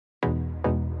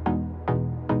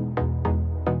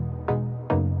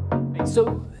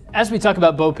So as we talk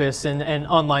about BOPIS and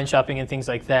online shopping and things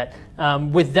like that,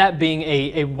 with that being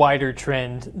a wider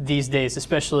trend these days,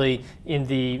 especially in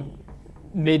the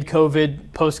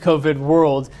mid-COVID, post-COVID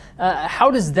world,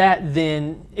 how does that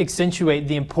then accentuate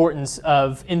the importance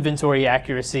of inventory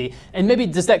accuracy? And maybe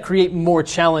does that create more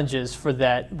challenges for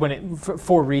that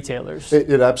for retailers?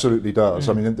 It absolutely does.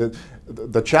 I mean,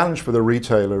 the challenge for the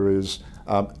retailer is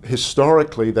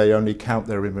historically they only count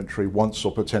their inventory once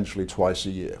or potentially twice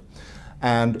a year.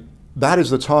 And that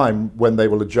is the time when they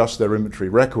will adjust their inventory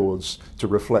records to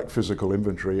reflect physical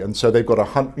inventory. And so they've got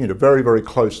very, very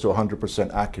close to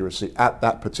 100% accuracy at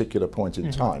that particular point in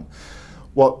time.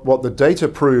 What the data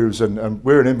proves, and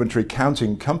we're an inventory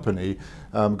counting company,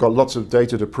 got lots of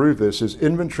data to prove this, is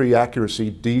inventory accuracy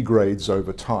degrades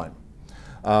over time.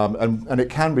 And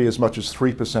it can be as much as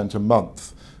 3% a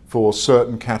month for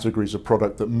certain categories of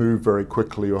product that move very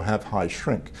quickly or have high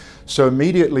shrink. So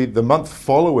immediately the month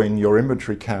following your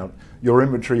inventory count, your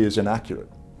inventory is inaccurate.